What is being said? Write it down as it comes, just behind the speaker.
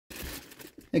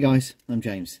Hey guys, I'm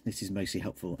James. This is Mostly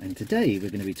Helpful, and today we're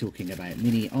going to be talking about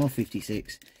Mini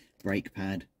R56 brake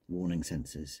pad warning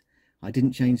sensors. I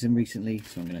didn't change them recently,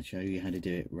 so I'm going to show you how to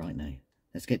do it right now.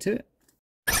 Let's get to it.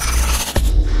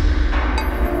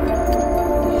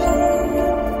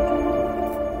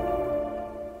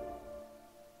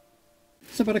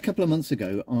 So about a couple of months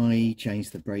ago, I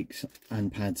changed the brakes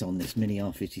and pads on this Mini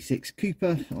R56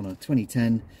 Cooper on a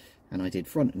 2010, and I did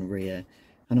front and rear,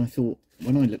 and I thought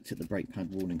when I looked at the brake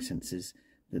pad warning sensors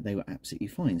that they were absolutely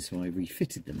fine, so I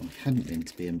refitted them. I hadn't been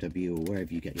to BMW or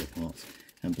wherever you get your parts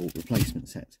and bought replacement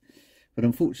sets. But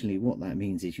unfortunately what that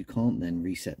means is you can't then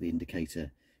reset the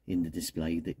indicator in the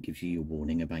display that gives you your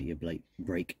warning about your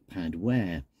brake pad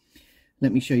wear.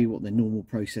 Let me show you what the normal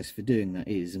process for doing that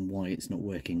is and why it's not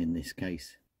working in this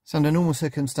case. So under normal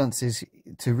circumstances,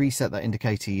 to reset that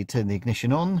indicator, you turn the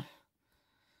ignition on.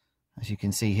 As you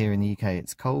can see here in the UK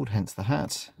it's cold, hence the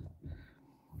hat.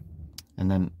 And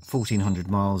then 1400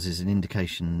 miles is an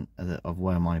indication of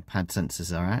where my pad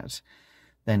sensors are at.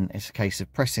 Then it's a case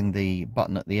of pressing the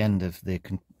button at the end of the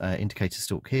indicator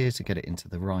stalk here to get it into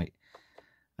the right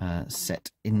set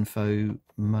info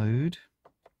mode.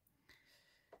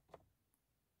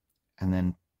 And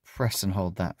then press and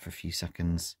hold that for a few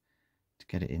seconds to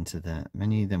get it into the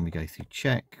menu. Then we go through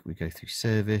check, we go through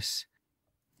service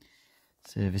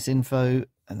info,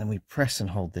 and then we press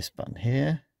and hold this button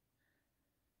here.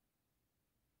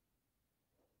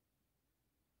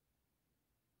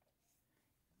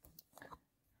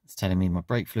 It's telling me my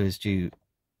brake fluid is due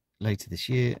later this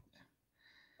year.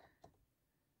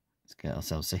 Let's get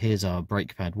ourselves, so here's our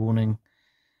brake pad warning.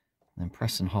 Then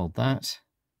press and hold that.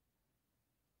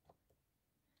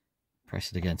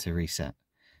 Press it again to reset.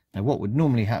 Now what would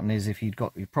normally happen is if you'd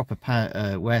got your proper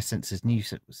wear sensors new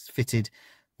fitted,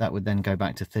 that would then go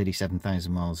back to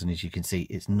 37,000 miles, and as you can see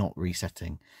it's not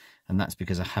resetting, and that's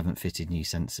because I haven't fitted new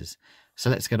sensors. So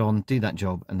let's get on, do that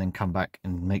job, and then come back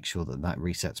and make sure that that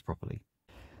resets properly.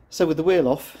 So with the wheel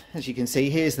off, as you can see,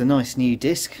 here's the nice new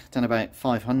disc, done about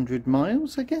 500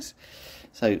 miles I guess,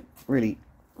 so really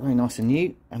very nice and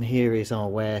new. And here is our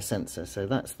wear sensor, so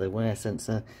that's the wear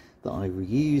sensor that I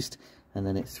reused, and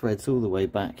then it threads all the way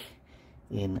back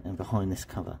in and behind this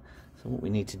cover. So what we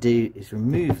need to do is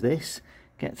remove this,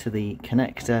 get to the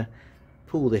connector,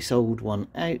 pull this old one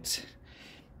out,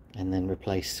 and then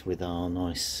replace with our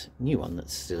nice new one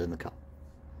that's still in the car.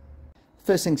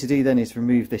 First thing to do then is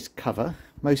remove this cover.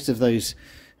 Most of those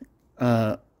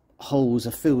holes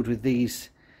are filled with these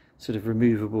sort of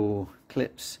removable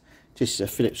clips, just a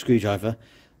Phillips screwdriver.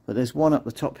 But there's one up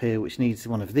the top here which needs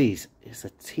one of these. It's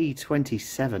a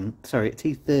T27, sorry, a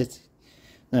T30.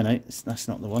 No, that's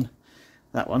not the one.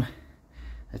 That one.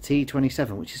 A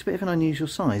T27, which is a bit of an unusual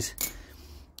size.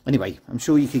 Anyway, I'm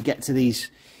sure you could get to these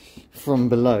from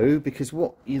below, because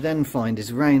what you then find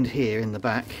is around here in the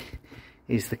back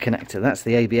is the connector. That's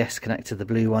the ABS connector, the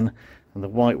blue one, and the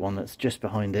white one that's just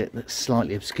behind it, that's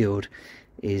slightly obscured,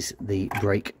 is the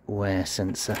brake wear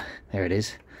sensor. There it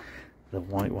is, the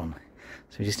white one.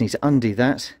 So we just need to undo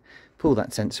that, pull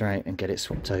that sensor out and get it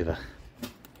swapped over.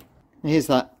 Here's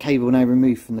that cable now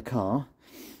removed from the car.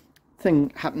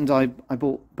 Thing happened, I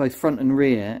bought both front and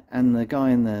rear, and the guy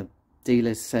in the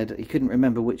dealers said he couldn't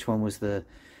remember which one was the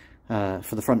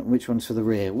for the front and which one's for the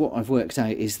rear. What I've worked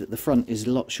out is that the front is a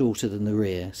lot shorter than the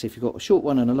rear. So if you've got a short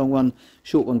one and a long one,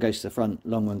 short one goes to the front,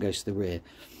 long one goes to the rear.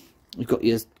 You've got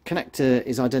your connector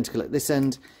is identical at this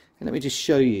end, and let me just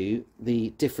show you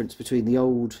the difference between the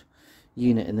old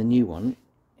unit and the new one.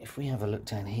 If we have a look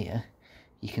down here,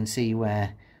 you can see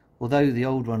where, although the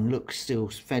old one looks still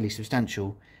fairly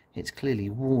substantial, it's clearly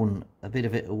worn a bit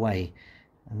of it away,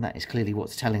 and that is clearly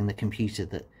what's telling the computer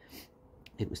that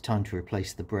it was time to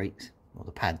replace the brakes, or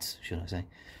the pads should I say.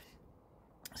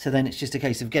 So then it's just a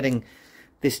case of getting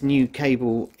this new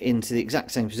cable into the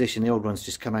exact same position the old one's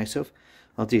just come out of.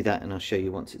 I'll do that and I'll show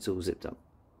you once it's all zipped up.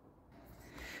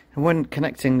 And when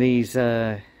connecting these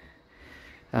sensors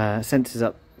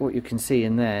up, what you can see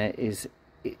in there is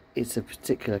it's a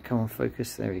particular, come on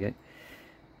focus, there we go,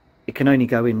 it can only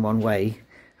go in one way,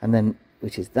 and then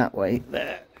which is that way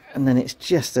there, and then it's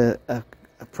just a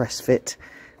press fit,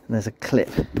 and there's a clip.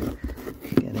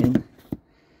 Get in, there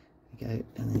you go,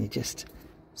 and then you just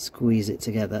squeeze it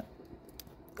together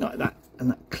like that,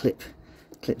 and that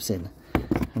clips in,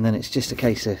 and then it's just a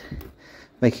case of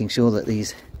making sure that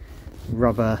these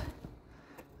rubber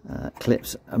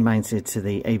clips are mounted to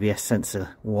the ABS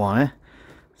sensor wire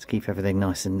to keep everything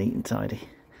nice and neat and tidy.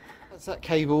 That's that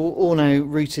cable all now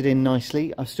routed in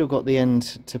nicely. I've still got the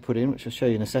end to put in, which I'll show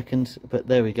you in a second, but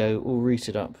there we go, all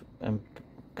routed up and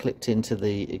clipped into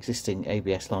the existing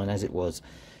ABS line as it was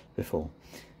before.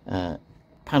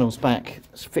 panels back,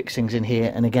 fixings in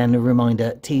here, and again a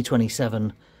reminder,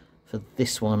 T27 for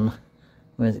this one.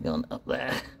 Where's it gone? Up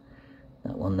there.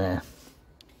 That one there.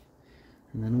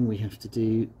 And then all we have to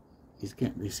do is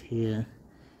get this here.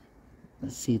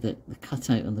 Let's see that the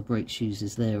cutout on the brake shoes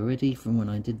is there already from when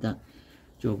I did that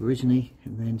job originally,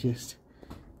 and then just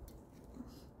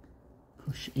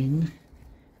push in,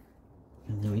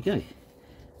 and there we go.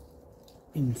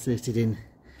 Inserted in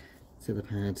to the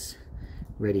pads,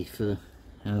 ready for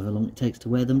however long it takes to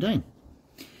wear them down.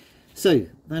 So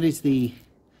that is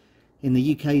in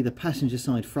the UK, the passenger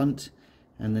side front,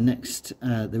 and the next,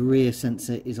 the rear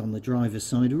sensor is on the driver's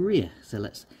side rear. So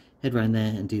let's head round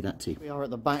there and do that too. We are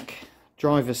at the back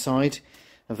driver's side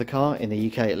of the car, in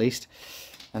the UK at least,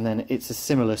 and then it's a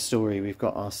similar story. We've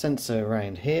got our sensor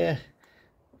around here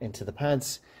into the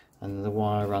pads, and the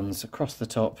wire runs across the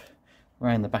top,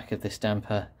 around the back of this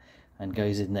damper, and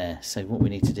goes in there. So what we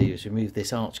need to do is remove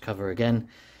this arch cover again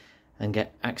and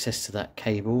get access to that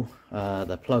cable,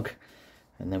 the plug,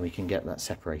 and then we can get that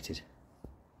separated.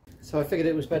 So I figured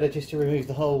it was better just to remove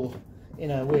the whole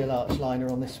inner wheel arch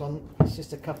liner on this one. It's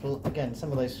just a couple, again,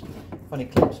 some of those funny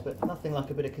clips, but nothing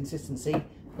like a bit of consistency.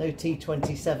 No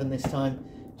T27 this time,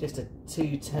 just two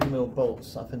 10mm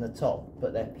bolts up in the top,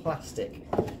 but they're plastic,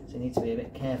 so you need to be a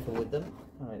bit careful with them.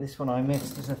 Right, this one I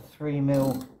missed is a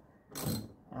 3mm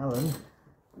Allen.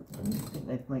 I think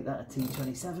they'd make that a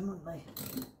T27, wouldn't they?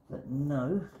 But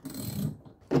no.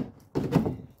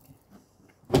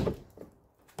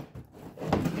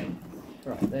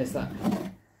 Right, there's that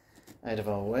out of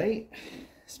our way.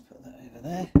 Let's put that over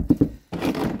there.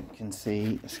 You can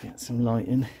see, let's get some light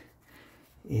in,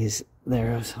 is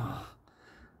there is,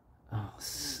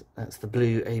 that's the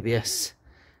blue ABS,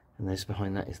 and there's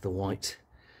behind that is the white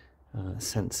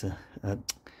sensor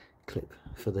clip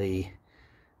for the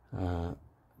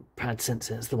pad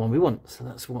sensor. That's the one we want, so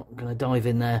that's what I'm going to dive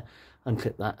in there,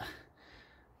 unclip that,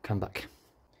 come back.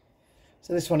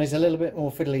 So this one is a little bit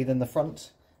more fiddly than the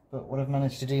front, but what I've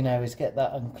managed to do now is get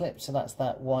that unclipped, so that's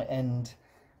that white end,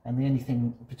 and the only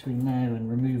thing between now and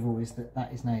removal is that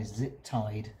that is now zip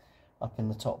tied up in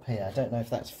the top here. I don't know if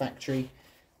that's factory.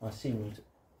 I assumed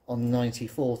on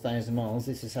 94,000 miles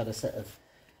this has had a set of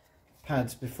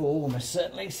pads before, almost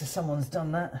certainly, so someone's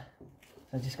done that.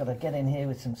 So I've just got to get in here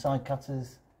with some side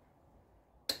cutters.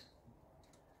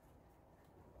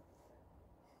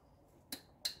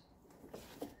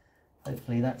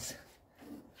 Hopefully that's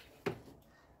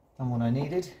done what I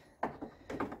needed,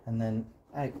 and then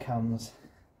out comes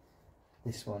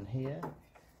this one here,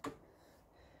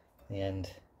 the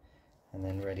end, and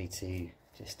then ready to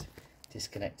just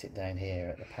disconnect it down here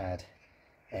at the pad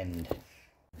end.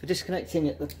 For disconnecting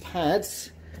at the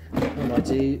pads, what I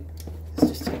do is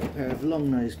just take a pair of long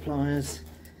nose pliers,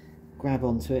 grab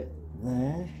onto it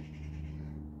there,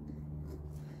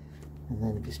 and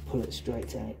then just pull it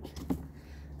straight out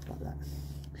like that.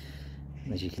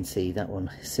 And as you can see, that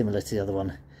one, similar to the other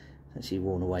one, actually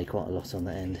worn away quite a lot on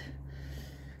that end.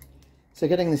 So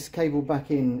getting this cable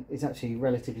back in is actually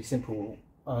relatively simple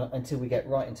until we get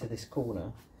right into this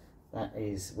corner. That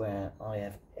is where I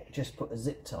have just put a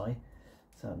zip tie,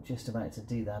 so I'm just about to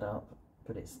do that up,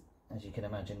 but it's, as you can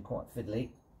imagine, quite fiddly,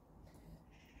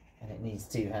 and it needs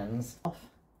two hands off.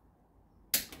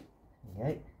 There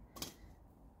you go.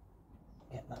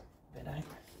 Get that bit out.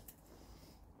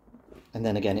 And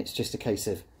then again, it's just a case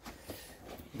of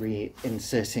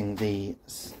reinserting the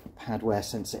pad wear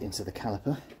sensor into the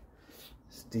caliper.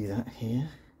 Let's do that here.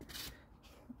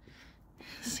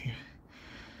 See, you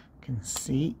can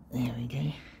see, there we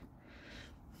go.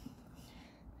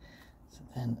 So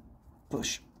then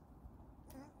push.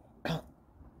 Can't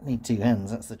need two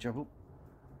hands, that's the trouble.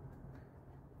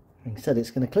 Having said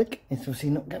it's going to click, it's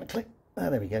obviously not going to click. Ah,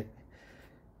 there we go.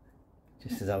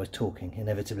 Just as I was talking,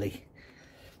 inevitably.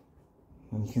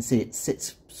 And you can see it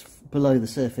sits below the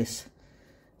surface,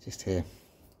 just here.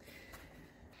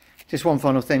 Just one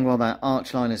final thing while that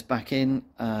arch liner's back in,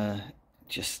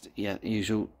 just, yeah,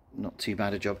 usual, not too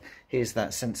bad a job. Here's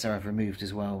that sensor I've removed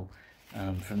as well,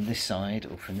 from this side,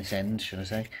 or from this end, should I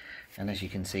say. And as you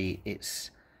can see,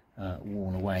 it's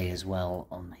worn away as well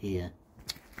on here.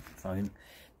 Phone.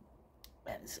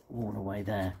 It's worn away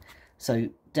there. So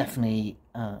definitely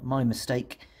my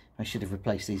mistake. I should have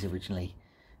replaced these originally.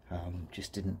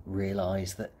 Just didn't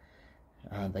realise that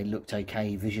they looked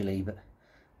okay visually, but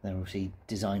they're obviously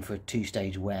designed for a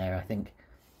two-stage wear, I think.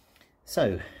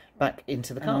 So back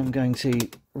into the car. I'm going to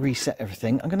reset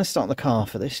everything. I'm going to start the car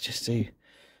for this, just to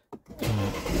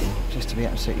be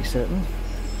absolutely certain.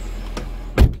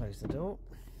 Close the door.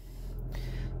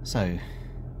 So,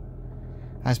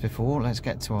 as before, let's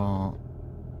get to our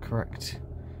correct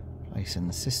place in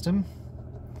the system.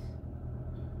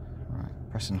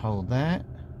 press and hold there,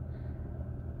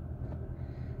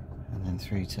 and then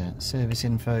through to service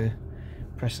info,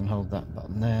 press and hold that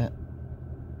button there,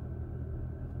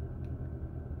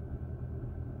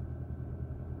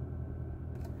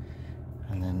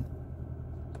 and then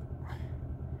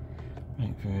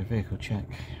wait for a vehicle check.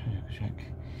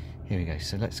 Here we go.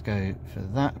 So let's go for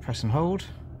that, press and hold.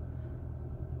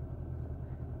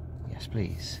 Yes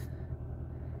please.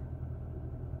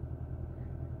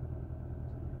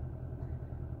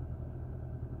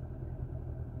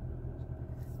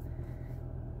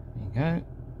 There you go,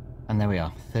 and there we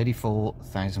are,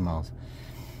 34,000 miles.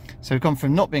 So we've gone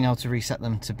from not being able to reset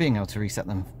them to being able to reset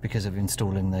them because of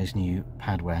installing those new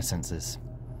pad wear sensors.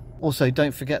 Also,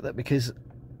 don't forget that because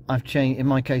I've changed, in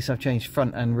my case I've changed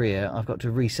front and rear, I've got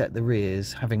to reset the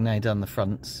rears, having now done the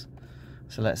fronts.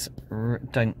 So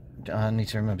I need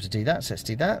to remember to do that, so let's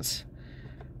do that.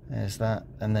 There's that,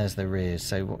 and there's the rears.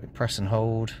 So press and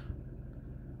hold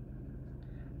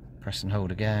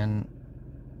again,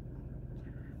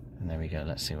 and there we go.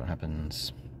 Let's see what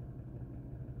happens.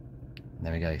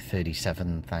 There we go,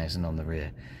 37,000 on the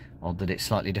rear. Odd that it's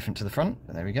slightly different to the front,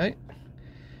 but there we go.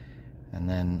 And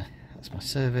then that's my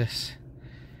service,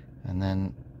 and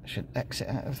then I should exit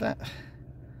out of that.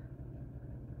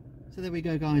 So there we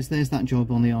go guys, there's that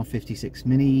job on the R56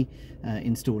 Mini,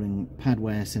 installing pad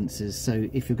wear sensors. So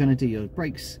if you're going to do your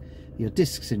brakes, your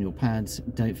discs and your pads,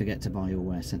 don't forget to buy your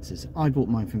wear sensors. I bought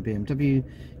mine from BMW,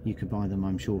 you could buy them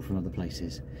I'm sure from other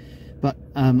places. But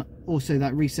also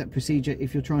that reset procedure,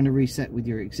 if you're trying to reset with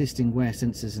your existing wear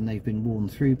sensors and they've been worn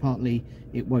through partly,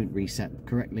 it won't reset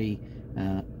correctly.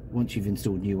 Once you've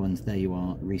installed new ones, there you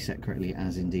are, reset correctly,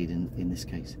 as indeed in this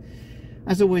case.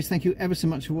 As always, thank you ever so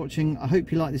much for watching. I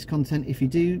hope you like this content. If you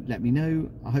do, let me know.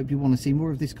 I hope you want to see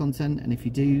more of this content, and if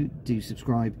you do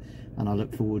subscribe, and I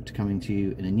look forward to coming to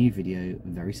you in a new video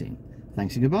very soon.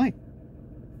 Thanks and goodbye.